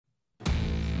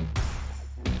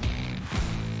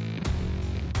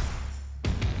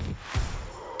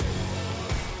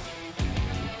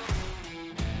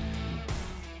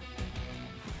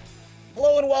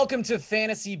welcome to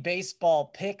Fantasy Baseball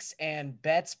Picks and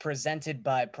Bets presented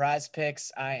by Prize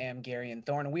Picks. I am Gary and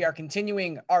Thorne. We are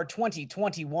continuing our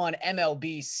 2021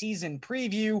 MLB season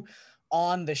preview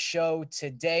on the show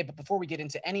today. But before we get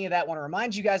into any of that, I want to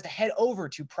remind you guys to head over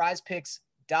to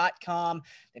prizepicks.com.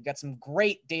 They've got some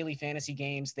great daily fantasy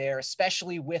games there,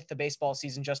 especially with the baseball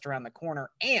season just around the corner.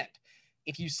 And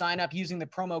if you sign up using the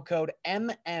promo code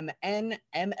MMNMLB,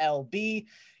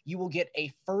 you will get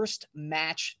a first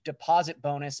match deposit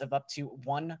bonus of up to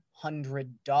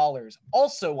 $100.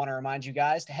 Also want to remind you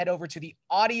guys to head over to the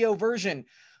audio version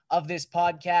of this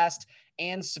podcast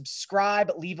and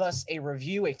subscribe. Leave us a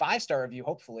review, a 5-star review,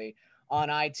 hopefully, on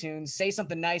iTunes. Say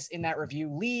something nice in that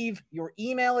review. Leave your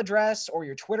email address or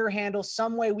your Twitter handle,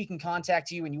 some way we can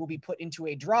contact you, and you will be put into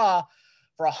a draw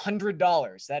for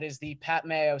 $100. That is the Pat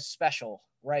Mayo special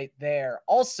right there.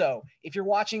 Also, if you're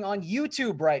watching on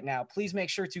YouTube right now, please make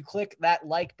sure to click that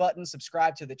like button,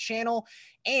 subscribe to the channel,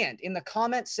 and in the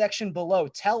comment section below,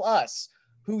 tell us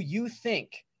who you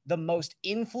think the most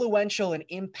influential and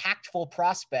impactful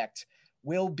prospect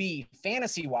will be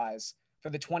fantasy-wise for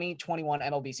the 2021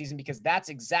 MLB season, because that's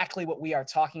exactly what we are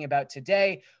talking about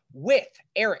today with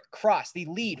Eric Cross, the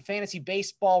lead fantasy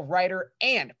baseball writer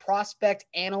and prospect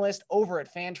analyst over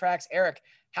at Fantrax. Eric,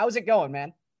 how's it going,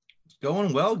 man? It's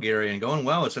going well, Gary, and going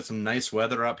well. It's got some nice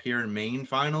weather up here in Maine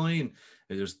finally, and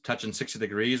it was touching 60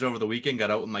 degrees over the weekend.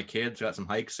 Got out with my kids, got some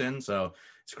hikes in, so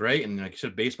it's great. And like you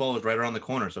said, baseball is right around the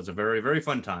corner, so it's a very, very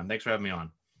fun time. Thanks for having me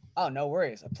on. Oh, no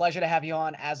worries. A pleasure to have you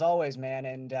on as always, man.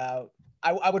 And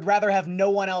I would rather have no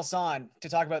one else on to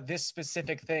talk about this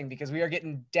specific thing, because we are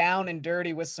getting down and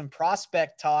dirty with some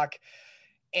prospect talk,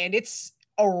 and it's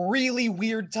a really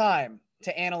weird time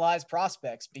to analyze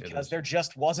prospects because there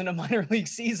just wasn't a minor league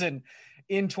season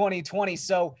in 2020.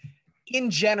 So in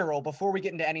general, before we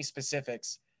get into any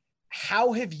specifics,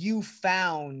 how have you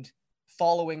found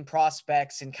following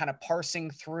prospects and kind of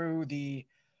parsing through the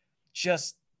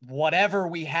just whatever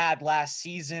we had last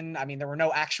season? I mean, there were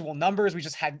no actual numbers. We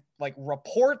just had like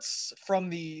reports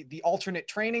from the alternate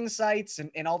training sites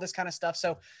and all this kind of stuff.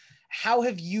 So how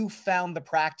have you found the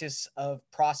practice of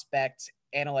prospect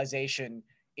analyzation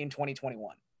in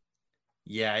 2021?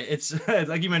 Yeah, it's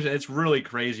like you mentioned, it's really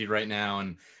crazy right now.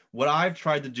 And what I've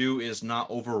tried to do is not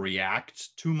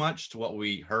overreact too much to what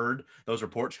we heard, those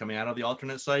reports coming out of the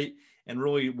alternate site, and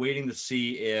really waiting to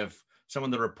see if some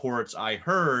of the reports I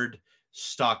heard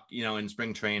stuck, in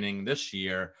spring training this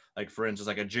year. Like, for instance,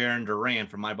 like a Jarren Duran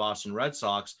from my Boston Red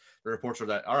Sox, the reports were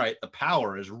that, all right, the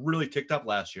power is really ticked up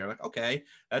last year. I'm like, okay,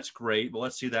 that's great, but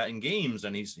let's see that in games,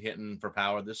 and he's hitting for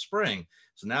power this spring.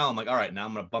 So now I'm like, all right, now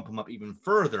I'm going to bump him up even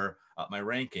further up my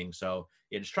ranking. So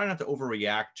yeah, just try not to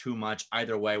overreact too much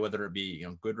either way, whether it be,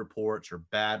 good reports or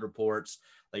bad reports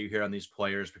that you hear on these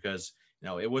players, because,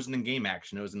 it wasn't in game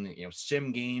action. It was in,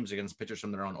 sim games against pitchers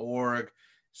from their own org.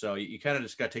 So you kind of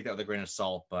just got to take that with a grain of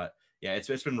salt. But yeah, it's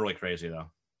been really crazy though.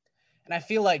 And I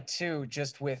feel like too,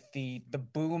 just with the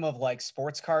boom of like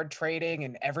sports card trading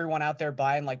and everyone out there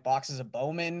buying like boxes of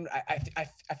Bowman,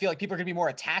 I feel like people are gonna be more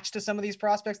attached to some of these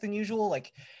prospects than usual.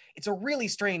 Like, it's a really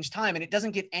strange time, and it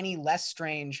doesn't get any less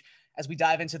strange as we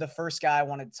dive into the first guy I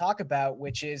wanted to talk about,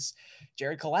 which is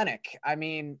Jarred Kelenic. I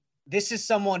mean, this is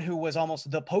someone who was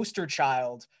almost the poster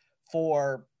child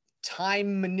for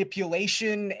time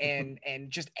manipulation and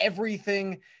just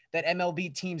everything that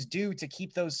MLB teams do to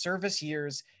keep those service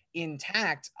years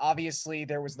intact. Obviously,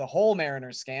 there was the whole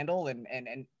Mariners scandal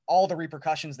and all the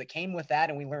repercussions that came with that,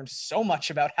 and we learned so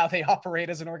much about how they operate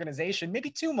as an organization,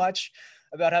 maybe too much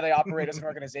about how they operate as an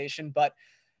organization. But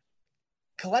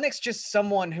Kelenic's just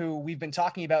someone who we've been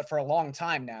talking about for a long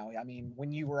time now. I mean,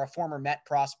 when you were a former Met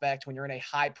prospect, when you're in a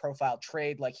high profile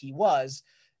trade like he was,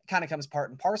 it kind of comes part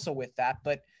and parcel with that.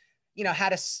 But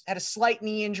had a slight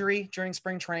knee injury during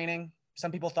spring training.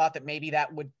 Some people thought that maybe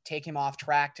that would take him off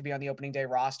track to be on the opening day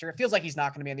roster. It feels like he's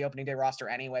not going to be on the opening day roster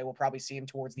anyway. We'll probably see him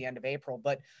towards the end of April.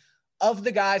 But of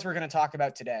the guys we're going to talk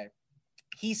about today,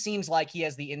 he seems like he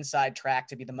has the inside track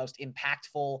to be the most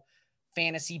impactful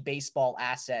fantasy baseball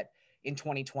asset in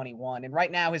 2021. And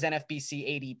right now his NFBC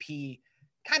ADP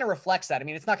kind of reflects that. I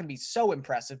mean, it's not going to be so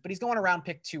impressive, but he's going around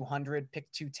pick 200,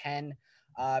 pick 210.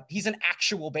 He's an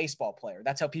actual baseball player.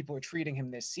 That's how people are treating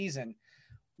him this season.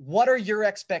 What are your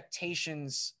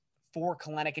expectations for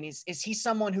Kelenic? And is he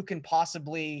someone who can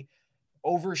possibly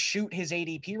overshoot his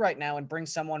ADP right now and bring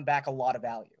someone back a lot of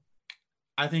value?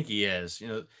 I think he is.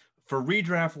 For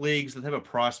redraft leagues, the type of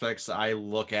prospects I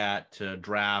look at to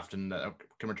draft and that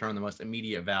can return the most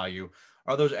immediate value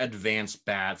are those advanced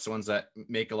bats, the ones that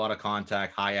make a lot of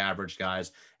contact, high average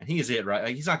guys. And he is it, right?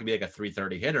 Like, he's not going to be like a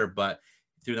 330 hitter, but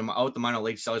through them out the minor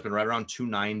leagues. He's always been right around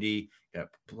 290. Got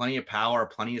plenty of power,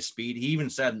 plenty of speed. He even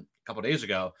said a couple of days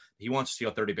ago he wants to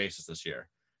steal 30 bases this year.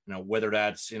 Whether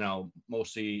that's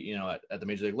mostly at the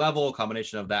major league level,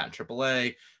 combination of that and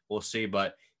AAA, we'll see.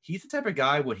 But he's the type of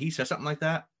guy when he says something like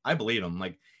that, I believe him.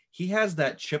 Like he has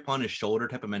that chip on his shoulder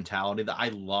type of mentality that I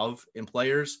love in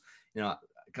players.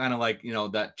 Kind of like,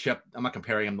 that chip. I'm not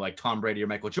comparing him to like Tom Brady or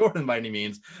Michael Jordan by any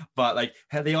means, but like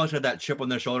they always had that chip on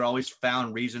their shoulder, always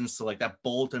found reasons to like that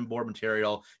bulletin board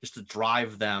material just to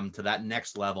drive them to that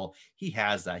next level. He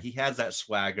has that. He has that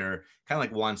swagger, kind of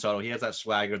like Juan Soto. He has that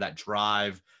swagger, that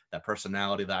drive, that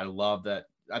personality that I love, that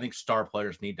I think star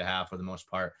players need to have for the most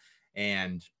part.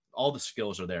 And all the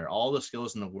skills are there. All the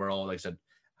skills in the world, like I said,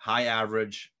 high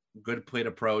average, good plate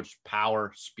approach,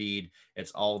 power, speed.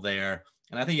 It's all there.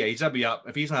 And I think, he's going to be up.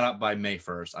 If he's not up by May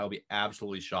 1st, I'll be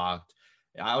absolutely shocked.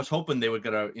 I was hoping they would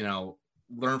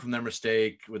learn from their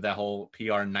mistake with that whole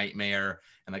PR nightmare.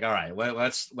 And like, all right, well,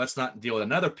 let's not deal with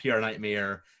another PR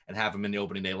nightmare and have him in the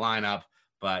opening day lineup.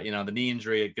 But, the knee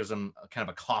injury, it gives them kind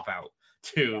of a cop out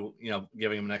to,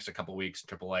 giving him an extra couple of weeks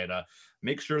in AAA to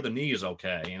make sure the knee is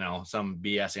okay. Some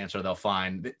BS answer they'll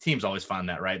find. The teams always find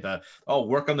that, right?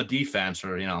 Work on the defense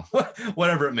or,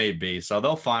 whatever it may be. So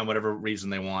they'll find whatever reason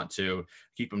they want to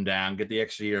keep him down, get the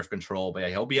extra year of control. But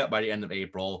he'll be up by the end of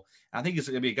April. I think he's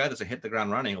going to be a guy that's a hit the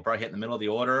ground running. He'll probably hit in the middle of the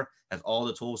order, has all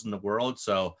the tools in the world.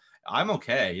 So I'm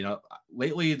okay.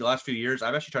 Lately, the last few years,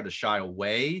 I've actually tried to shy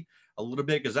away a little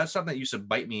bit because that's something that used to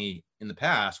bite me in the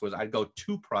past was I'd go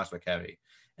too prospect heavy.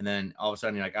 And then all of a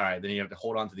sudden you're like, all right, then you have to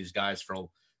hold on to these guys for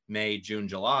May, June,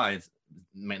 July. It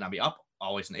might not be up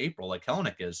always in April like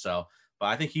Kelenic is. So, but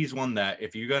I think he's one that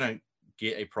if you're going to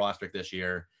get a prospect this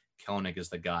year, Kelenic is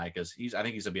the guy because I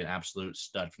think he's going to be an absolute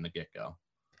stud from the get-go.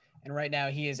 And right now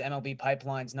he is MLB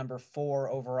Pipeline's number 4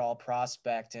 overall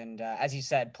prospect. And as you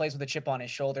said, plays with a chip on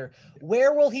his shoulder.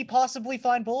 Where will he possibly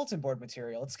find bulletin board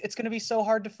material? It's going to be so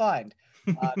hard to find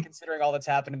considering all that's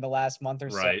happened in the last month or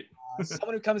right. so.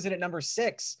 Someone who comes in at number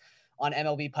 6 on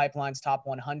MLB Pipeline's top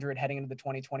 100 heading into the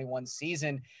 2021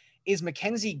 season is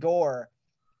Mackenzie Gore.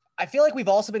 I feel like we've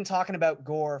also been talking about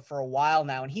Gore for a while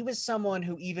now. And he was someone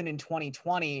who even in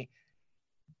 2020,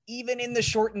 even in the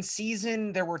shortened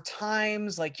season, there were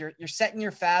times like you're setting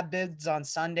your fab bids on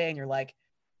Sunday and you're like,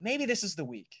 maybe this is the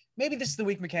week. Maybe this is the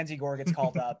week Mackenzie Gore gets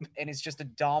called up and is just a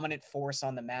dominant force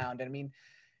on the mound. And I mean,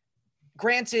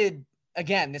 granted,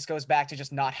 again, this goes back to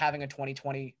just not having a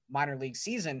 2020 minor league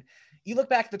season. You look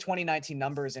back at the 2019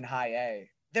 numbers in high A,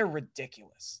 they're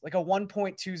ridiculous. Like a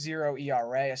 1.20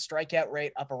 ERA, a strikeout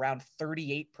rate up around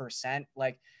 38%.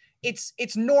 Like,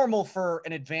 it's normal for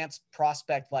an advanced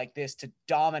prospect like this to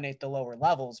dominate the lower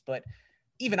levels, but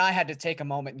even I had to take a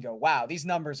moment and go, wow, these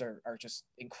numbers are just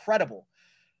incredible.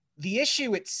 The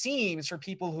issue, it seems, for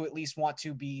people who at least want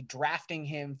to be drafting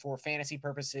him for fantasy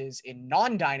purposes in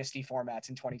non-dynasty formats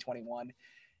in 2021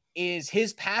 is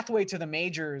his pathway to the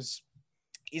majors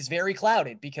is very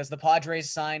clouded because the Padres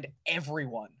signed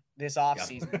everyone this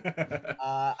offseason. Yep.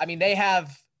 I mean, they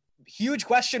have huge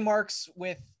question marks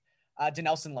with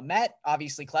Dinelson Lamet.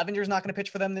 Obviously, Clevenger's not going to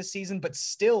pitch for them this season, but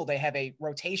still they have a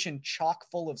rotation chock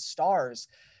full of stars.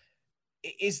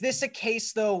 Is this a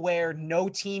case, though, where no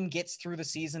team gets through the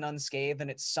season unscathed and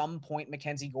at some point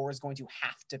Mackenzie Gore is going to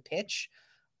have to pitch?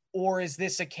 Or is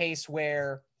this a case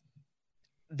where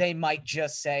they might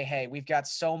just say, hey, we've got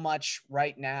so much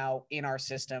right now in our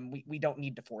system, we don't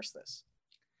need to force this?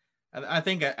 I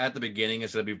think at the beginning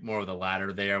it's going to be more of the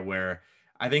latter there where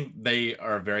I think they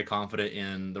are very confident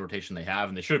in the rotation they have,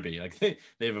 and they should be. Like they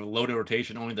have a loaded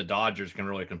rotation. Only the Dodgers can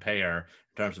really compare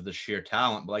in terms of the sheer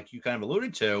talent. But like you kind of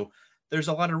alluded to, there's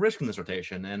a lot of risk in this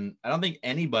rotation, and I don't think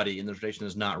anybody in this rotation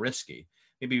is not risky.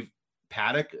 Maybe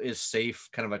Paddock is safe,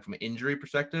 kind of like from an injury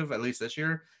perspective, at least this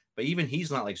year. But even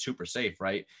he's not like super safe,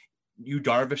 right?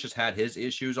 Darvish has had his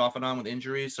issues off and on with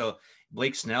injuries, so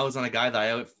Blake Snell is not a guy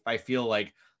that I feel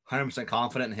like 100%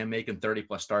 confident in him making 30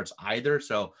 plus starts either.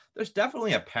 So there's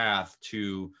definitely a path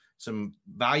to some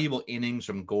valuable innings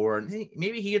from Gore. And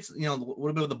maybe he gets, a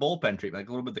little bit of the bullpen treatment, like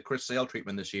a little bit of the Chris Sale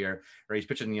treatment this year, where he's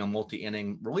pitching,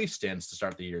 multi-inning relief stints to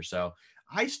start the year. So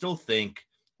I still think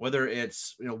whether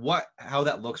it's, how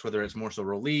that looks, whether it's more so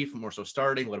relief, more so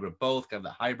starting, a little bit of both, kind of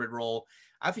the hybrid role,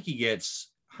 I think he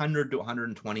gets 100 to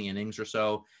 120 innings or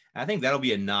so. And I think that'll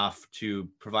be enough to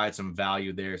provide some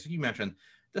value there. So you mentioned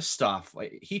the stuff,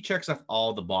 like he checks off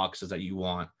all the boxes that you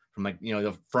want from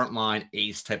the frontline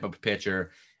ace type of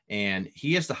pitcher. And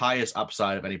he has the highest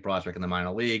upside of any prospect in the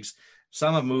minor leagues.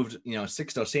 Some have moved,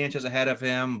 Sixto Sanchez ahead of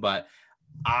him, but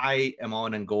I am all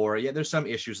in Gore. Yeah, there's some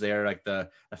issues there. Like the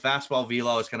fastball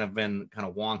velo has kind of been kind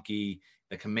of wonky.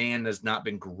 The command has not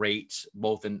been great,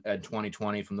 both in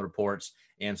 2020 from the reports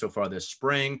and so far this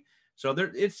spring. So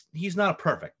he's not a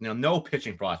perfect, no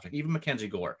pitching prospect, even Mackenzie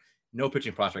Gore, no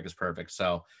pitching prospect is perfect.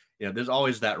 So, there's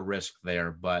always that risk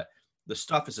there, but the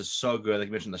stuff is just so good. Like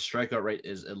you mentioned, the strikeout rate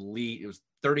is elite. It was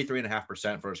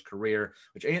 33.5% for his career,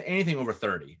 which anything over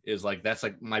 30 is that's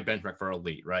like my benchmark for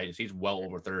elite, right? He's well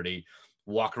over 30.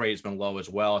 Walk rate has been low as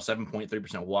well,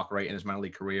 7.3% walk rate in his minor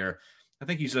league career. I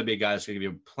think he's going to be a guy that's going to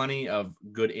give you plenty of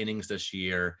good innings this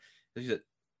year.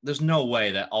 There's no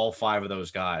way that all 5 of those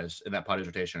guys in that Padres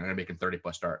rotation are going to be making 30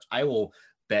 plus starts. I'll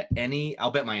bet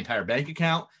my entire bank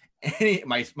account,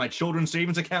 my children's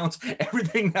savings accounts,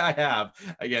 everything that I have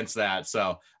against that.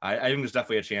 So I think there's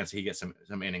definitely a chance he gets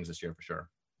some innings this year for sure.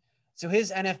 So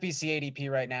his NFBC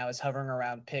ADP right now is hovering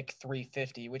around pick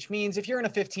 350, which means if you're in a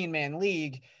 15-man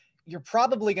league, you're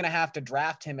probably going to have to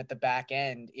draft him at the back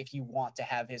end if you want to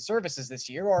have his services this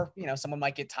year, or, someone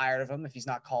might get tired of him if he's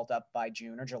not called up by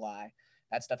June or July.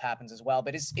 That stuff happens as well.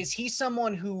 But is he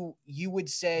someone who you would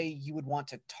say you would want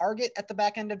to target at the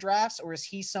back end of drafts, or is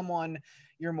he someone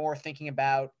you're more thinking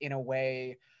about in a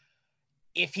way,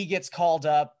 if he gets called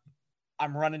up,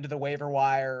 I'm running to the waiver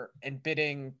wire and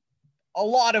bidding a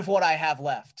lot of what I have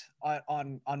left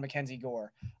on Mackenzie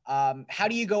Gore? How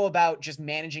do you go about just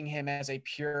managing him as a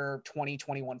pure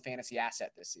 2021 fantasy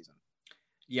asset this season?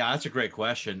 Yeah, that's a great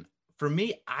question. For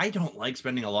me, I don't like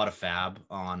spending a lot of fab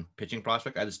on pitching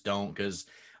prospect. I just don't, because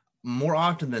more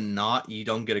often than not, you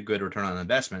don't get a good return on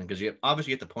investment, because you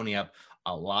obviously get to pony up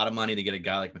a lot of money to get a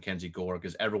guy like Mackenzie Gore,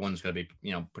 because everyone's going to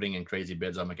be, putting in crazy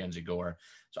bids on Mackenzie Gore.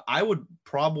 So I would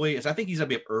probably, I think he's going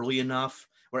to be up early enough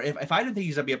where if I didn't think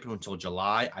he's going to be up until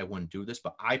July, I wouldn't do this.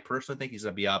 But I personally think he's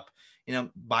going to be up,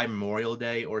 by Memorial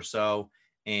Day or so.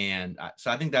 And so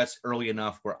I think that's early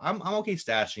enough where I'm okay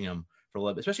stashing him for a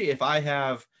little bit, especially if I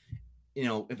have,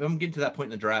 if I'm getting to that point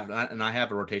in the draft and I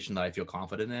have a rotation that I feel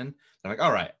confident in, I'm like,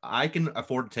 all right, I can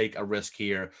afford to take a risk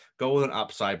here, go with an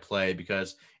upside play,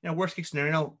 because, worst case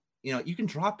scenario, you can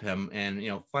drop him and,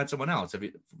 find someone else if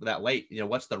that late,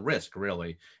 what's the risk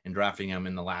really in drafting him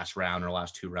in the last round or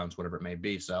last 2 rounds, whatever it may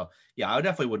be. So yeah, I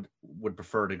definitely would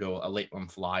prefer to go a late one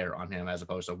flyer on him as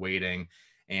opposed to waiting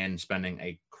and spending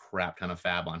a crap ton of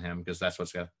fab on him, because that's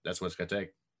what it's going to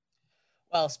take.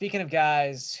 Well, speaking of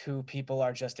guys who people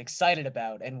are just excited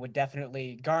about and would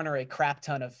definitely garner a crap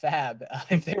ton of fab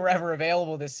if they were ever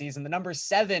available this season, the number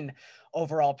 7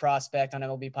 overall prospect on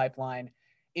MLB Pipeline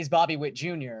is Bobby Witt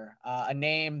Jr., a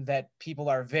name that people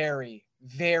are very,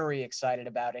 very excited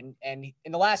about. And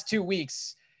in the last 2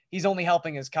 weeks, he's only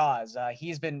helping his cause.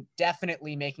 He's been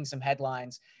definitely making some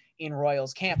headlines in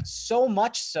Royals camp, so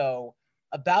much so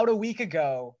about a week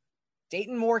ago,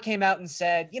 Dayton Moore came out and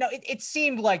said, it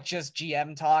seemed like just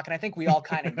GM talk, and I think we all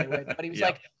kind of knew it, but he was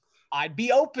like, I'd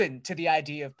be open to the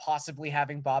idea of possibly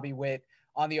having Bobby Witt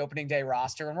on the opening day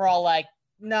roster. And we're all like,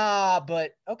 nah,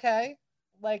 but okay.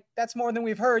 Like, that's more than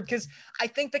we've heard, because I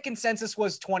think the consensus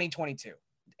was 2022.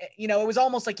 It was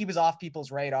almost like he was off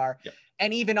people's radar. Yep.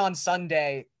 And even on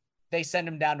Sunday, they send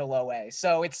him down to low A.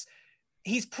 So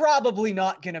he's probably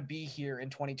not going to be here in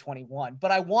 2021.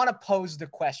 But I want to pose the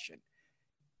question.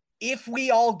 If we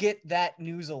all get that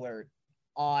news alert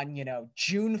on,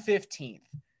 June 15th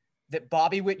that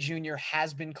Bobby Witt Jr.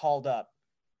 has been called up,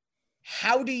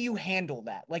 how do you handle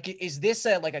that? Like, is this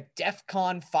a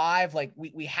DEFCON 5? Like,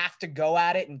 we have to go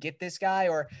at it and get this guy?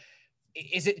 Or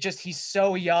is it just he's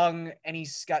so young and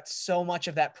he's got so much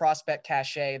of that prospect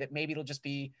cachet that maybe it'll just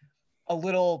be a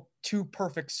little too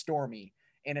perfect stormy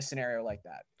in a scenario like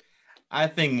that? I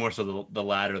think more so the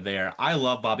latter there. I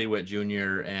love Bobby Witt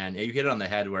Jr. and you hit it on the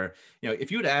head where,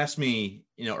 if you had asked me,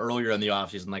 earlier in the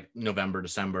offseason, like November,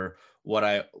 December, what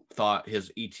I thought his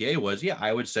ETA was, yeah,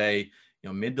 I would say,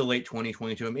 mid to late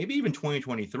 2022, and maybe even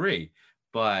 2023.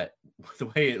 But the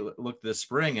way it looked this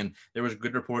spring, and there was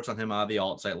good reports on him out of the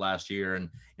alt site last year. And,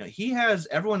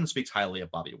 everyone speaks highly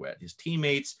of Bobby Witt, his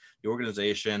teammates, the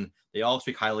organization, they all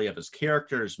speak highly of his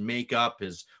character, his makeup,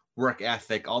 his work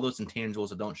ethic, all those intangibles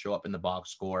that don't show up in the box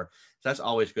score. So that's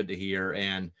always good to hear.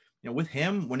 And, with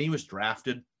him, when he was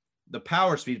drafted, the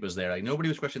power speed was there. Like, nobody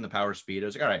was questioning the power speed. It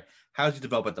was like, all right, how's he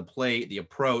develop at the plate, the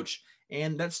approach?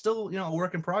 And that's still, a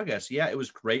work in progress. Yeah, it was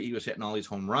great. He was hitting all these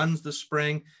home runs this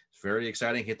spring. It's very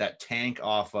exciting. Hit that tank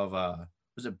off of,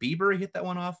 was it Bieber he hit that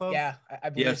one off of? Yeah, I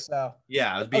believe so.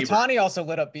 Yeah, it was Bieber. Ohtani also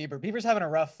lit up Bieber. Bieber's having a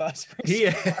rough spring. He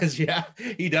is, yeah,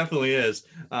 he definitely is.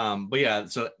 But yeah,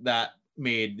 so that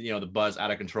made the buzz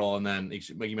out of control, and then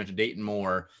like you mentioned, Dayton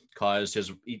Moore caused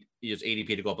his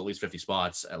ADP to go up at least 50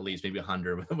 spots, at least maybe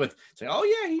 100, with saying, oh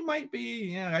yeah, he might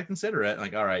be, yeah, I consider it.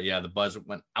 Like, all right, yeah, the buzz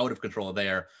went out of control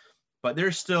there. but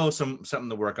there's still something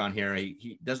to work on here.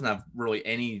 He doesn't have really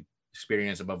any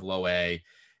experience above low A.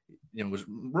 Was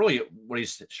really what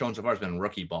he's shown so far has been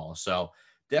rookie ball. So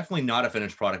definitely not a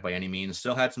finished product by any means.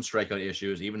 Still had some strikeout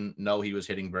issues, even though he was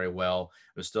hitting very well.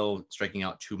 Was still striking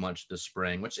out too much this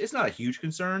spring, which is not a huge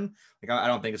concern. Like I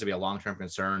don't think it's gonna be a long-term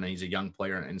concern. And he's a young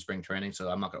player in spring training, so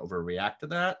I'm not gonna overreact to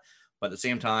that. But at the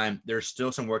same time, there's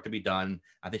still some work to be done.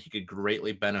 I think he could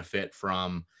greatly benefit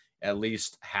from at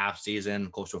least half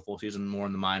season, close to a full season more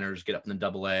in the minors, get up in the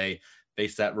double A,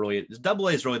 face that really double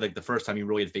A is really like the first time you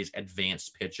really face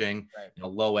advanced pitching. Right.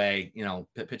 Low A,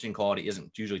 pitching quality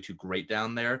isn't usually too great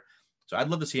down there. So I'd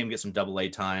love to see him get some double A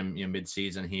time,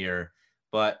 mid-season here.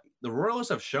 But the Royals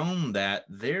have shown that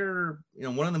they're,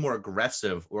 one of the more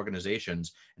aggressive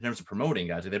organizations in terms of promoting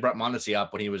guys. They brought Mondesi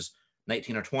up when he was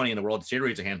 19 or 20 in the World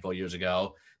Series a handful of years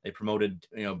ago. They promoted,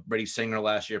 Brady Singer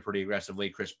last year pretty aggressively,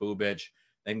 Chris Bubich.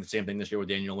 I think the same thing this year with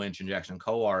Daniel Lynch and Jackson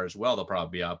Kowar as well. They'll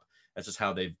probably be up. That's just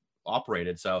how they've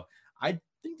operated. So I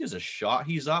think there's a shot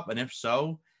he's up. And if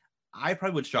so, I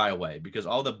probably would shy away because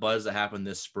all the buzz that happened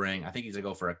this spring, I think he's going to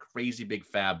go for a crazy big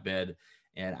fab bid.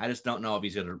 And I just don't know if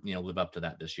he's going to, live up to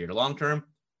that this year. The long term,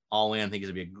 all in, I think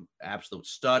he's going to be an absolute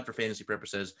stud for fantasy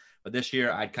purposes. But this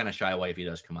year, I'd kind of shy away if he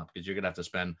does come up because you're going to have to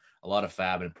spend a lot of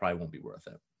fab and it probably won't be worth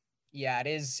it. Yeah, it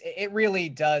is. It really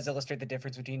does illustrate the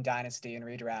difference between dynasty and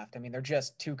redraft. I mean, they're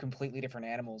just two completely different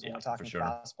animals when we're talking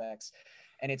prospects.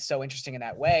 And it's so interesting in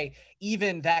that way.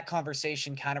 Even that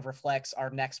conversation kind of reflects our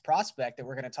next prospect that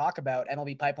we're going to talk about,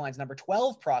 MLB Pipeline's number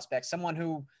 12 prospect, someone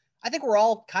who I think we're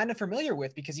all kind of familiar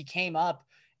with because he came up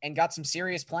and got some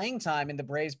serious playing time in the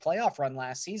Braves playoff run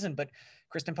last season. But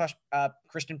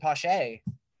Cristian Pache,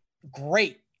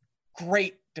 great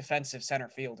defensive center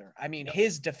fielder. I mean,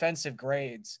 his defensive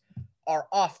grades are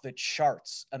off the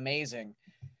charts, amazing.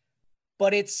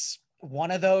 But it's one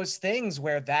of those things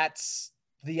where that's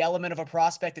the element of a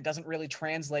prospect that doesn't really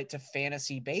translate to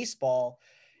fantasy baseball.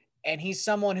 And he's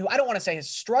someone who I don't want to say has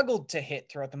struggled to hit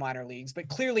throughout the minor leagues, but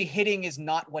clearly hitting is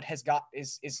not what has got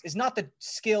is not the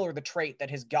skill or the trait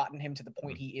that has gotten him to the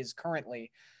point he is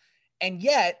currently. And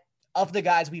yet, of the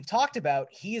guys we've talked about,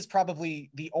 he is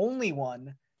probably the only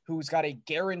one who's got a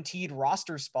guaranteed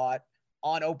roster spot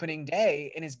on opening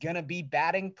day and is going to be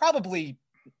batting probably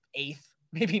 8th,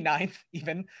 maybe 9th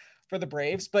even for the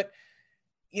Braves. But,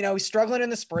 he's struggling in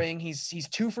the spring. He's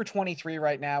 2 for 23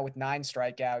 right now with 9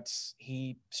 strikeouts.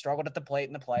 He struggled at the plate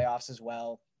in the playoffs as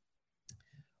well.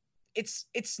 It's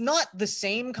not the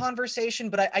same conversation,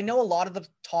 but I know a lot of the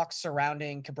talk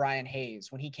surrounding Ke'Bryan Hayes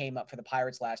when he came up for the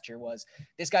Pirates last year was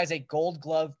this guy's a Gold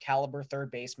Glove caliber third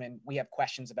baseman. We have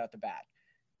questions about the bat.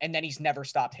 And then he's never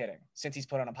stopped hitting since he's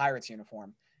put on a Pirates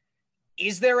uniform.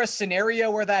 Is there a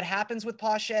scenario where that happens with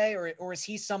Pache, or is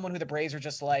he someone who the Braves are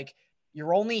just like,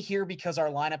 you're only here because our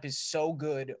lineup is so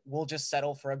good, we'll just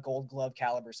settle for a Gold Glove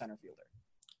caliber center fielder?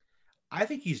 I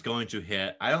think he's going to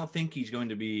hit. I don't think he's going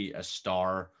to be a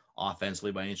star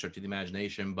offensively by any stretch of the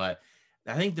imagination, but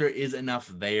I think there is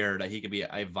enough there that he could be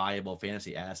a viable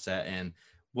fantasy asset. And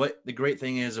what the great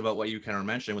thing is about what you kind of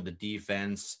mentioned with the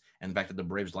defense and the fact that the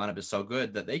Braves lineup is so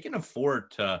good that they can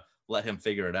afford to let him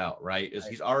figure it out, right?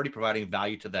 He's already providing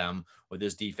value to them with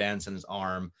his defense and his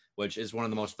arm, which is one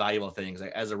of the most valuable things.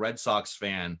 Like, as a Red Sox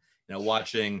fan,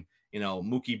 watching,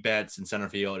 Mookie Betts in center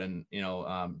field and,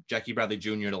 Jackie Bradley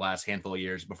Jr. the last handful of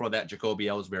years. Before that, Jacoby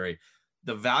Ellsbury.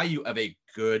 The value of a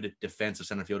good defensive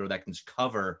center fielder that can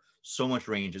cover so much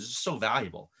range is just so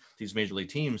valuable to these major league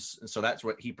teams. And so that's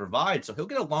what he provides. So he'll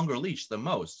get a longer leash than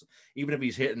most, even if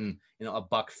he's hitting,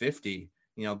 $150,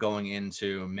 going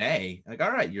into May. Like,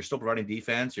 all right, you're still providing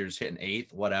defense. You're just hitting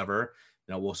 8th, whatever.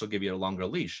 We'll still give you a longer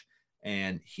leash.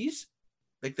 And he's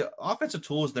like, the offensive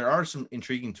tools, there are some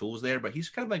intriguing tools there, but he's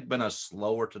kind of like been a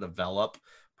slower to develop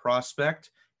prospect.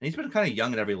 And he's been kind of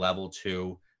young at every level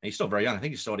too. And he's still very young. I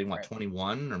think he's still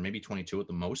 21 or maybe 22 at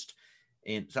the most.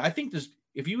 And so I think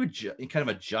if you would kind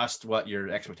of adjust what your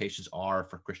expectations are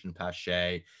for Cristian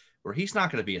Pache, where he's not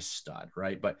going to be a stud,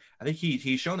 right? But I think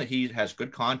he's shown that he has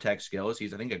good contact skills.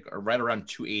 He's, I think, right around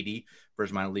 280 for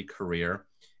his minor league career.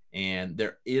 And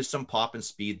there is some pop and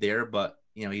speed there, but,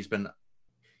 he's been,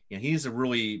 he needs to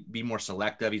really be more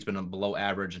selective. He's been below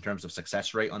average in terms of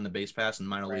success rate on the base pass in the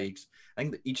minor leagues. I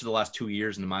think that each of the last 2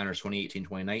 years in the minors, 2018,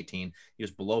 2019, he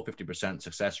was below 50%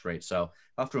 success rate. So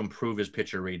I'll have to improve his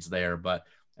pitcher reads there, but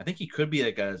I think he could be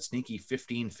like a sneaky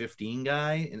 15-15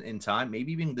 guy in time,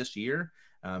 maybe even this year,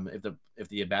 if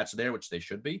the at-bats are there, which they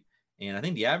should be. And I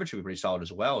think the average should be pretty solid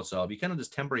as well. So if you kind of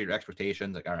just temper your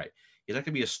expectations, like, all right, he's not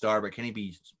going to be a star, but can he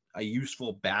be a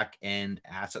useful back-end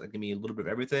asset that can be a little bit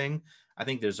of everything? I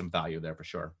think there's some value there for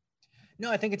sure. No,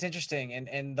 I think it's interesting.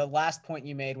 And the last point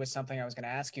you made was something I was going to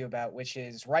ask you about, which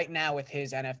is right now with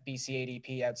his NFBC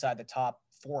ADP outside the top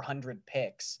 400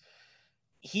 picks,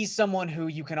 he's someone who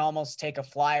you can almost take a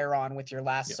flyer on with your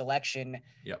last Yep. selection.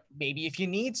 Yep. Maybe if you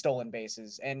need stolen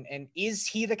bases. And is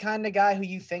he the kind of guy who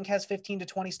you think has 15 to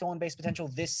 20 stolen base potential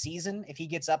this season if he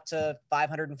gets up to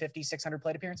 550, 600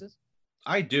 plate appearances?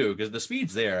 I do, because the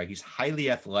speed's there. Like, he's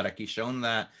highly athletic. He's shown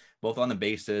that both on the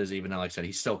bases, even though, like I said,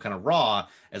 he's still kind of raw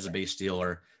as a base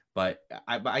stealer. But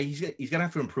he's going to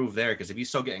have to improve there, because if he's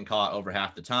still getting caught over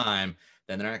half the time,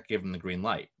 then they're not giving him the green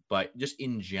light. But just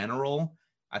in general,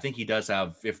 I think he does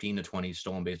have 15 to 20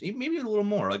 stolen bases, maybe a little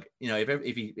more. Like,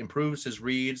 if he improves his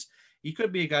reads, he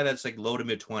could be a guy that's like low to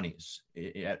mid 20s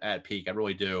at peak. I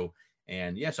really do.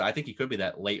 And yeah, so I think he could be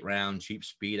that late round cheap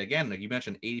speed. Again, like you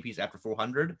mentioned, ADPs after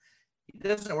 400. It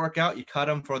doesn't work out, you cut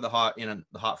him for the hot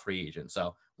free agent.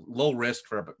 So low risk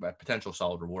for a potential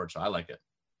solid reward. So I like it.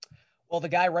 Well, the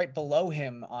guy right below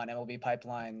him on MLB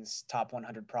Pipeline's top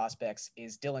 100 prospects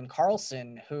is Dylan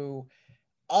Carlson, who,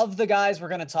 of the guys we're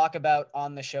going to talk about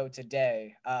on the show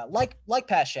today, like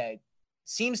Pache,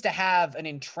 seems to have an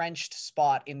entrenched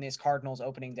spot in this Cardinals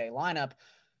opening day lineup,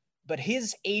 but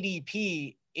his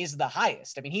ADP is the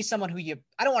highest. I mean, he's someone who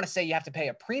I don't want to say you have to pay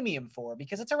a premium for,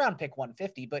 because it's around pick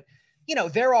 150, but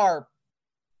there are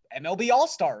MLB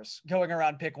All-Stars going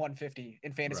around pick 150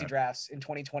 in fantasy drafts in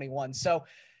 2021. So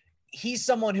he's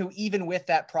someone who, even with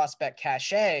that prospect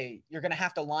cachet, you're going to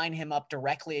have to line him up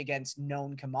directly against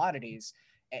known commodities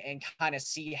and kind of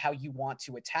see how you want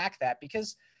to attack that,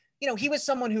 because, he was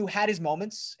someone who had his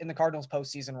moments in the Cardinals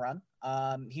postseason run.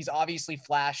 He's obviously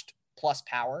flashed plus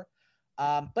power.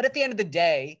 But at the end of the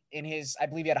day, I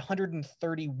believe he had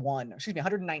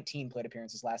 119 plate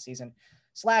appearances last season,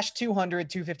 slash 200,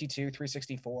 252,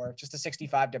 364, just a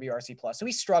 65 WRC plus. So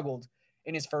he struggled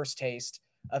in his first taste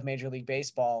of Major League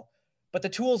Baseball, but the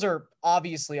tools are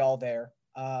obviously all there.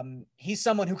 He's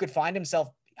someone who could find himself.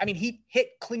 I mean, he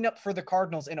hit cleanup for the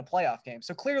Cardinals in a playoff game.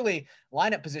 So clearly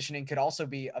lineup positioning could also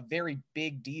be a very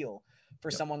big deal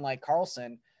for someone like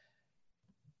Carlson.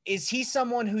 Is he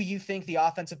someone who you think the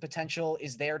offensive potential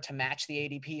is there to match the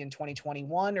ADP in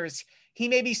 2021? Or is he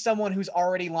maybe someone who's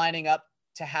already lining up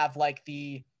to have like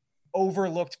the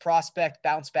overlooked prospect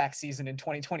bounce back season in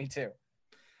 2022?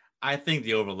 I think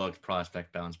the overlooked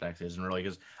prospect bounce back season, really,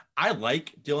 because I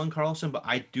like Dylan Carlson, but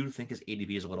I do think his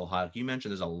ADP is a little high. Like you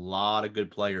mentioned, there's a lot of good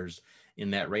players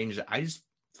in that range that I just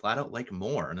flat out like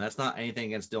more. And that's not anything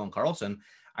against Dylan Carlson.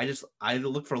 I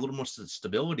look for a little more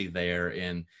stability there.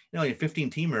 And, a 15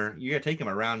 teamer, you got to take him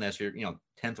around as your,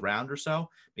 10th round or so,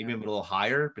 maybe a little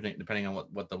higher, depending on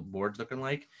what the board's looking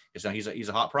like. Because he's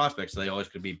a hot prospect, so they always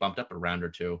could be bumped up a round or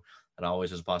two. That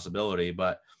always is a possibility.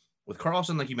 But with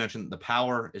Carlson, like you mentioned, the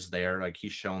power is there. Like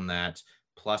he's shown that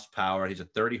plus power. He's a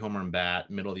 30 home run bat,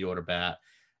 middle of the order bat.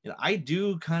 I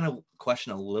do kind of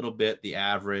question a little bit the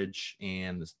average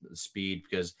and the speed,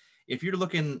 because if you're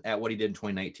looking at what he did in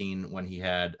 2019 when he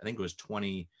had, I think it was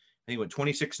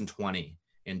 26 and 20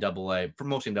 in AA, for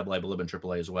mostly in AA, but a little bit in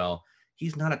AAA as well.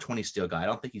 He's not a 20 steal guy. I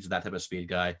don't think he's that type of speed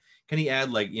guy. Can he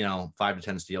add 5 to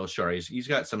 10 steals? Sure. He's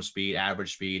got some speed,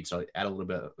 average speed. So add a little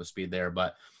bit of speed there.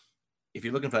 But if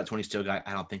you're looking for that 20 steal guy,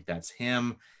 I don't think that's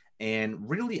him. And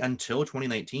really until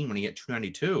 2019, when he hit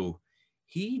 292,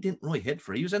 he didn't really hit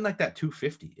he was in like that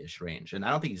 250-ish range. And I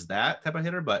don't think he's that type of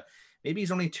hitter, but maybe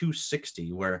he's only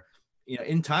 260, where,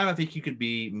 in time, I think he could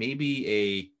be maybe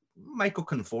a Michael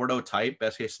Conforto type,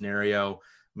 best case scenario,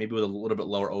 maybe with a little bit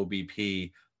lower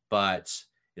OBP, but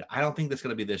I don't think that's going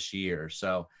to be this year.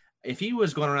 So if he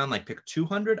was going around like pick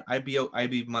 200, I'd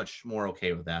be much more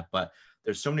okay with that. But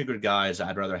there's so many good guys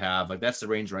I'd rather have. Like that's the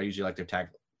range where I usually like to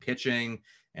attack pitching,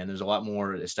 and there's a lot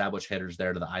more established hitters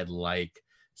there that I'd like.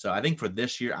 So I think for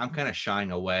this year, I'm kind of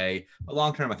shying away. But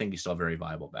long term, I think he's still a very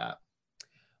viable bat.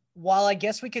 While I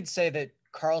guess we could say that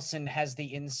Carlson has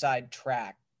the inside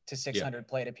track to 600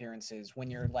 plate appearances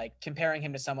when you're like comparing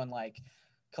him to someone like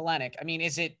Kelenic. I mean,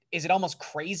 is it almost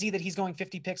crazy that he's going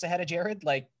 50 picks ahead of Jared?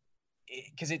 Like,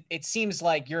 because it seems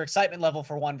like your excitement level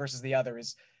for one versus the other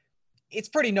it's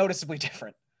pretty noticeably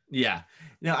different. Yeah.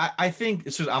 I think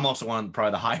it's just, I'm also one of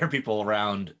probably the higher people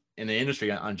around in the industry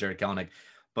on Jared Kelenic,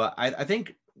 but I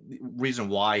think the reason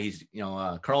why he's,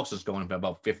 Carlson's going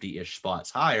about 50-ish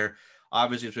spots higher,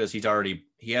 obviously it's because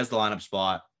he has the lineup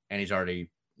spot and he's already,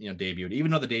 debuted.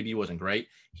 Even though the debut wasn't great,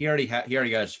 he already got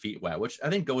his feet wet, which I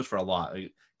think goes for a lot.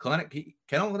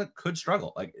 Kelenic could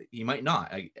struggle. Like he might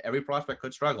not. Like, every prospect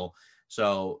could struggle.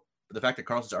 So the fact that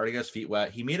Carlson's already got his feet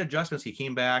wet, he made adjustments. He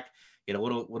came back, he had a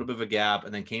little bit of a gap,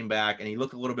 and then came back, and he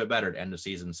looked a little bit better at the end of the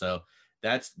season. So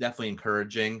that's definitely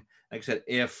encouraging. Like I said,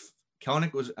 if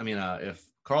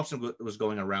Carlson was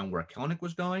going around where Kelenic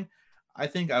was going, I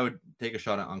think I would take a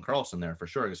shot on Carlson there for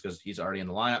sure, just because he's already in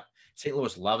the lineup. St.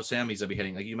 Louis loves him. He's going to be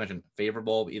hitting, like you mentioned,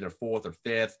 favorable, either fourth or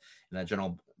fifth in that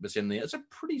general vicinity. It's a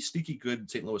pretty sneaky good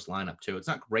St. Louis lineup, too. It's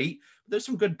not great, but there's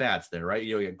some good bats there, right?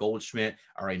 You got Goldschmidt,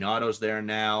 Arenado's there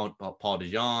now, Paul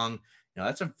DeJong.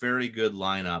 That's a very good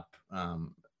lineup.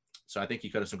 So I think he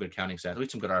could have some good counting stats, at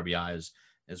least some good RBIs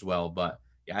as well. But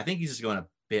yeah, I think he's just going a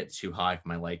bit too high for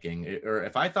my liking. Or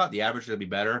if I thought the average was going to be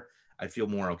better, I'd feel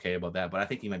more okay about that. But I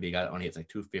think he might be a guy that only hits like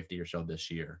 250 or so this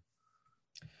year.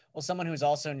 Well, someone who's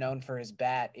also known for his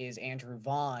bat is Andrew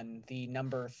Vaughn, the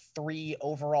number 3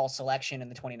 overall selection in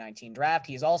the 2019 draft.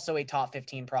 He is also a top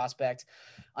 15 prospect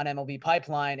on MLB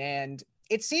Pipeline. And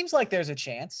it seems like there's a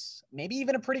chance, maybe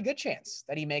even a pretty good chance,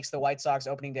 that he makes the White Sox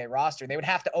opening day roster. They would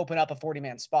have to open up a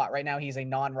 40-man spot. Right now, he's a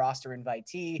non-roster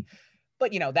invitee.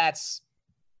 But,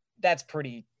 that's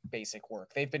pretty basic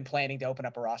work. They've been planning to open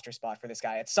up a roster spot for this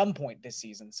guy at some point this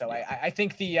season. So I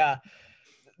think the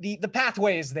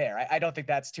pathway is there. I don't think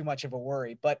that's too much of a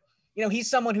worry, but he's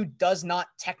someone who does not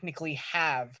technically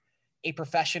have a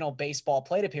professional baseball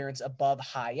plate appearance above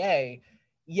high A,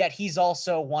 yet he's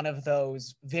also one of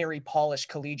those very polished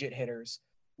collegiate hitters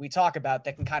we talk about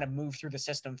that can kind of move through the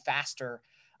system faster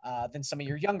than some of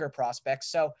your younger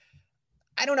prospects. So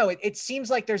I don't know. It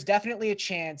seems like there's definitely a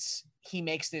chance he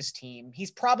makes this team. He's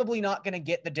probably not going to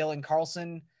get the Dylan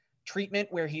Carlson treatment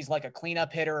where he's like a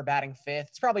cleanup hitter or batting fifth.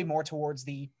 It's probably more towards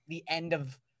the end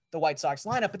of the White Sox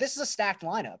lineup, but this is a stacked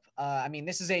lineup.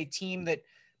 This is a team that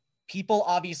people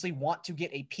obviously want to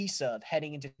get a piece of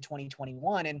heading into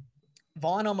 2021. And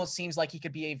Vaughn almost seems like he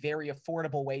could be a very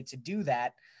affordable way to do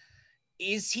that.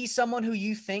 Is he someone who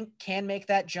you think can make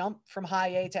that jump from high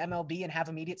A to MLB and have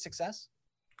immediate success?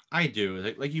 I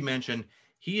do. Like you mentioned,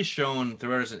 he has shown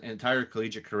throughout his entire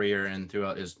collegiate career and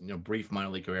throughout his brief minor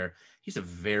league career, he's a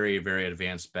very, very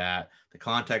advanced bat. The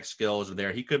contact skills are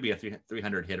there. He could be a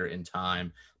 300 hitter in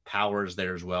time. Power's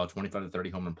there as well, 25 to 30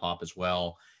 home run pop as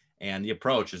well. And the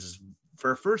approach is,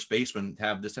 for a first baseman to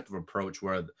have this type of approach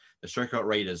where the strikeout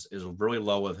rate is really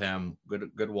low with him,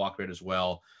 good walk rate as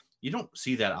well. You don't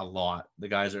see that a lot. The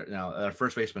guys are our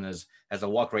first baseman has a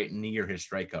walk rate near his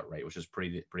strikeout rate, which is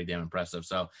pretty damn impressive.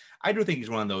 So I do think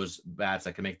he's one of those bats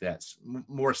that can make that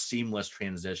more seamless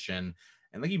transition.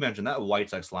 And like you mentioned, that White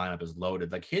Sox lineup is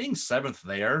loaded. Like hitting 7th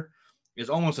there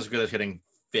is almost as good as hitting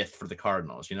 5th for the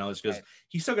Cardinals. It's because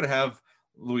he's still going to have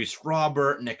Luis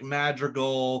Robert, Nick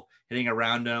Madrigal hitting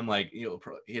around him,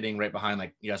 hitting right behind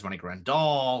Yasmani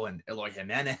Grandal and Eloy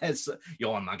Jimenez,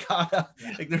 Yohan Moncada.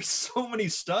 Yeah. There's so many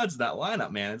studs in that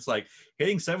lineup, man. It's like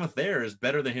hitting 7th there is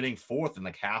better than hitting 4th in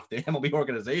half the MLB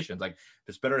organizations.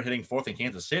 It's better hitting 4th in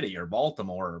Kansas City or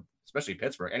Baltimore, or especially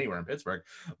Pittsburgh, anywhere in Pittsburgh.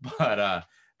 But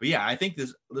yeah, I think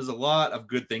there's a lot of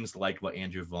good things to like about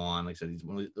Andrew Vaughn. Like I said, he's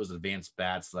one of those advanced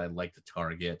bats that I like to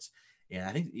target. And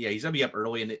I think, he's going to be up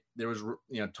early. And there was,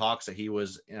 talks that he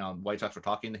was, White Sox were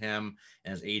talking to him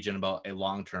and his agent about a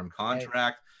long-term contract.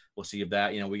 Right. We'll see if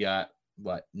that, we got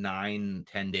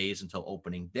 9-10 days until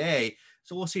opening day.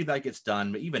 So we'll see if that gets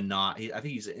done. But even not, I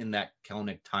think he's in that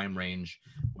Kelenic time range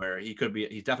where he's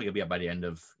definitely going to be up by the end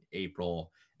of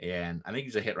April. And I think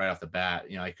he's a hit right off the bat.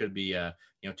 He could be a,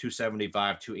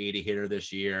 275, 280 hitter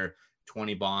this year,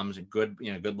 20 bombs, a good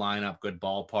lineup, good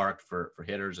ballpark for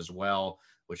hitters as well,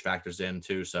 which factors in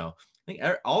too. So I think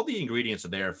all the ingredients are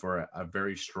there for a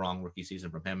very strong rookie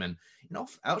season from him. And,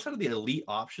 outside of the elite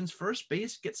options, first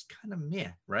base gets kind of meh,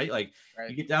 right?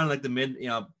 You get down to the mid,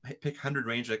 pick 100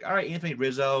 range, all right, Anthony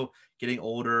Rizzo getting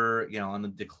older, on the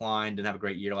decline, didn't have a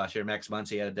great year last year. Max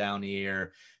Muncy had a down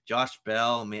year. Josh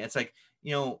Bell, man, it's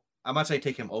I'm not saying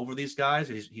take him over these guys.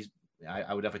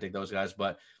 I would definitely take those guys,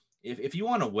 but if you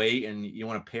want to wait and you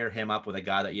want to pair him up with a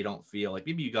guy that you don't feel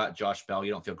maybe you got Josh Bell,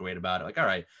 you don't feel great about it. All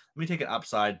right, let me take an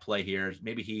upside play here.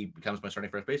 Maybe he becomes my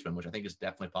starting first baseman, which I think is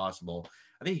definitely possible.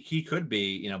 I think he could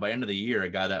be, by end of the year, a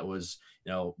guy that was,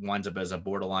 winds up as a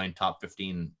borderline top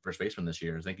 15 first baseman this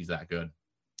year. I think he's that good.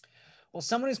 Well,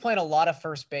 someone who's playing a lot of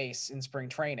first base in spring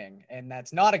training, and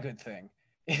that's not a good thing,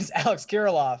 is Alex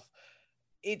Kirilloff.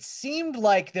 It seemed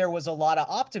like there was a lot of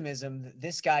optimism that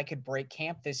this guy could break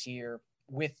camp this year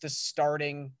with the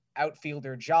starting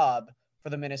outfielder job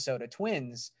for the Minnesota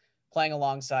Twins, playing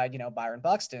alongside, Byron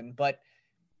Buxton. But,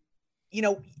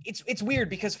 it's weird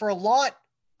because for a lot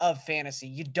of fantasy,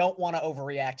 you don't want to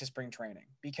overreact to spring training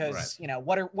because, right.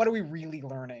 What are we really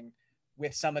learning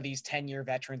with some of these 10-year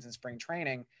veterans in spring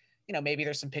training? Maybe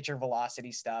there's some pitcher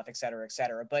velocity stuff, et cetera, et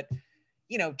cetera. But,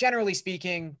 generally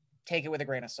speaking, take it with a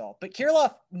grain of salt. But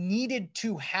Kirilloff needed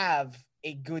to have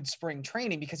a good spring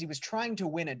training because he was trying to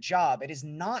win a job. It has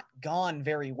not gone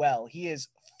very well. He is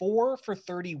 4 for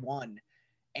 31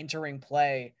 entering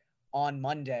play on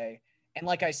Monday. And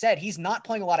like I said, he's not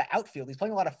playing a lot of outfield. He's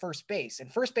playing a lot of first base.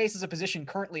 And first base is a position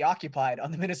currently occupied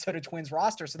on the Minnesota Twins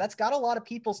roster. So that's got a lot of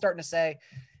people starting to say,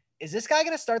 is this guy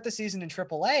going to start the season in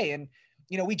AAA? And,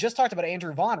 we just talked about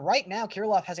Andrew Vaughn. Right now,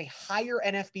 Kirilloff has a higher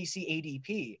NFBC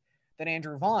ADP than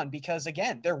Andrew Vaughn because,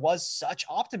 again, there was such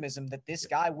optimism that this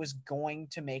guy was going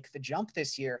to make the jump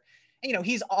this year. And,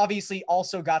 he's obviously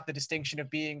also got the distinction of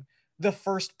being the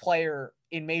first player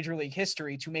in Major League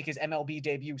history to make his MLB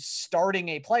debut starting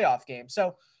a playoff game.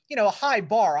 So, a high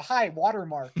bar, a high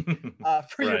watermark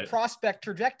for your prospect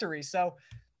trajectory. So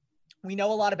we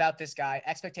know a lot about this guy.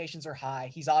 Expectations are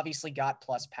high. He's obviously got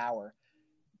plus power.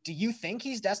 Do you think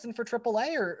he's destined for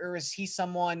AAA, or is he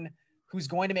someone who's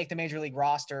going to make the Major League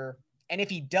roster? And if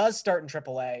he does start in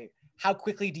AAA, how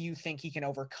quickly do you think he can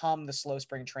overcome the slow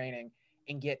spring training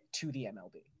and get to the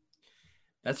MLB?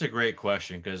 That's a great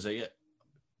question because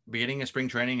beginning of spring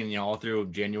training and all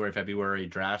through January, February,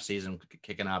 draft season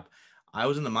kicking up, I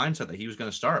was in the mindset that he was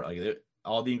going to start. Like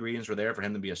all the ingredients were there for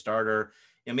him to be a starter.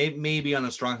 And maybe on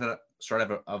a strong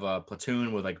start of a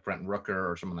platoon with like Brent Rooker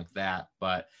or something like that.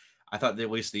 But I thought that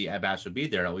at least the at-bats would be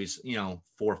there at least, 4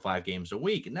 or 5 games a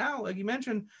week. And now, like you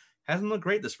mentioned, hasn't looked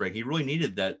great this spring. He really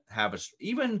needed that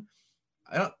he didn't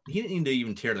need to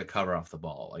even tear the cover off the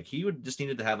ball. Like he would just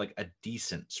needed to have like a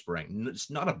decent spring. It's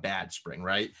not a bad spring,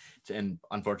 right? And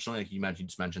unfortunately, like you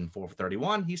just mentioned 4 for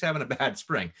 31, he's having a bad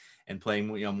spring and playing,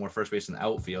 more first base in the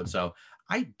outfield. So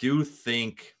I do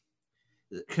think,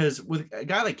 because with a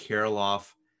guy like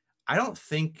Kirilloff, I don't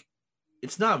think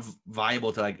it's not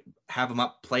viable to like have him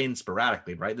up playing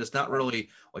sporadically, right? There's not really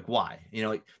like why,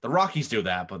 like the Rockies do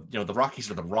that, but the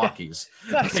Rockies are the Rockies.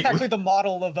 Not exactly the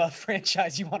model of a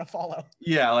franchise you want to follow.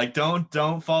 Yeah, like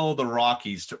don't follow the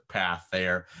Rockies path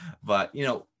there. But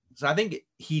so I think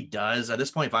he does at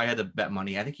this point. If I had to bet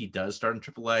money, I think he does start in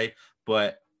AAA.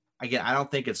 But again, I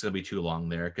don't think it's going to be too long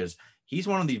there because he's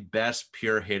one of the best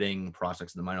pure hitting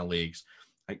prospects in the minor leagues.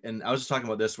 And I was just talking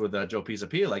about this with Joe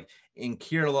Pisapia, like in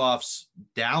Kirilloff's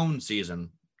down season,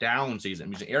 I'm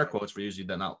using air quotes for usually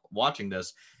that not watching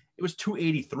this, it was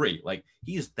 283. Like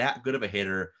he's that good of a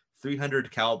hitter,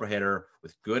 300 caliber hitter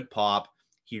with good pop.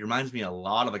 He reminds me a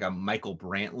lot of like a Michael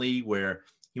Brantley, where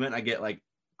he might not get like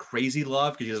crazy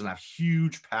love because he doesn't have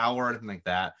huge power or anything like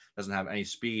that. Doesn't have any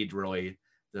speed really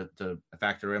to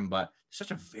factor in, but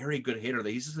such a very good hitter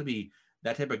that he's just going to be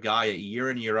that type of guy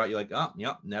year in, year out. You're like, oh,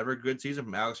 yep, never a good season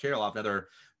from Alex Kirilloff. Another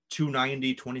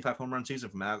 290, 25 home run season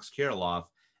from Alex Kirilloff.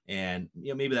 And,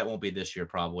 maybe that won't be this year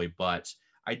probably, but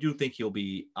I do think he'll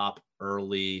be up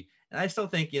early. And I still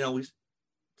think, we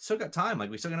still got time.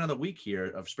 Like we still got another week here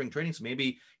of spring training. So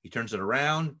maybe he turns it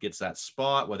around, gets that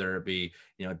spot, whether it be,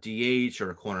 DH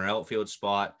or a corner outfield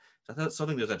spot. So I still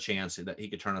think there's a chance that he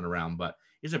could turn it around, but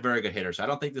he's a very good hitter. So I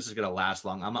don't think this is going to last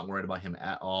long. I'm not worried about him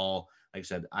at all. Like I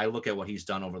said, I look at what he's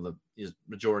done over his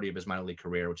majority of his minor league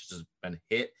career, which has been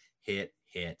hit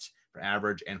for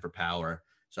average and for power.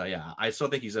 So yeah, I still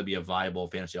think he's going to be a viable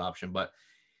fantasy option, but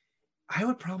I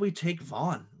would probably take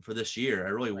Vaughn for this year. I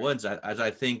really would, as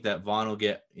I think that Vaughn will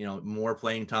get, more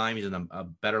playing time. He's in a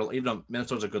better, even though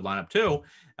Minnesota's a good lineup too.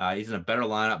 He's in a better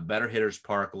lineup, better hitters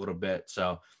park a little bit.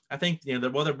 So I think, they're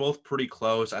both pretty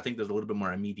close. I think there's a little bit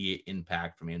more immediate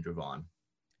impact from Andrew Vaughn.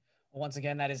 Once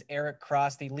again, that is Eric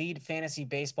Cross, the lead fantasy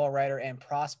baseball writer and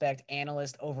prospect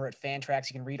analyst over at Fantrax.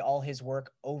 You can read all his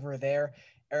work over there.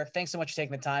 Eric, thanks so much for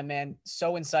taking the time, man.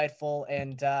 So insightful,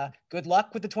 and good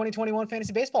luck with the 2021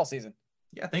 fantasy baseball season.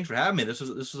 Yeah, thanks for having me. This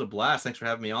was a blast. Thanks for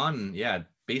having me on. And yeah,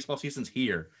 baseball season's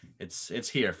here. It's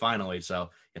here finally. So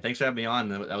yeah, thanks for having me on.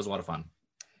 That was a lot of fun.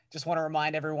 Just want to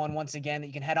remind everyone once again that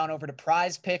you can head on over to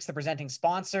Prize Picks, the presenting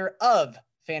sponsor of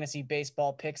fantasy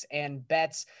baseball picks and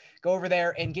bets. Go over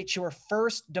there and get your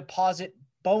first deposit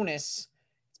bonus.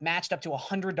 It's matched up to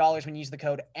 $100 when you use the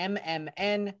code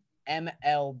MMNMLB.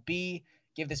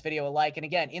 Give this video a like. And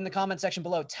again, in the comment section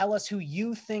below, tell us who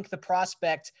you think the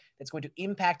prospect that's going to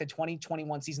impact the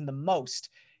 2021 season the most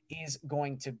is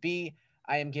going to be.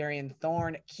 I am Garion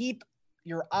Thorne. Keep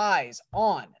your eyes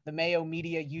on the Mayo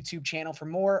Media YouTube channel for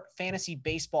more fantasy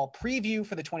baseball preview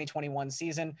for the 2021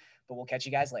 season, but we'll catch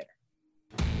you guys later.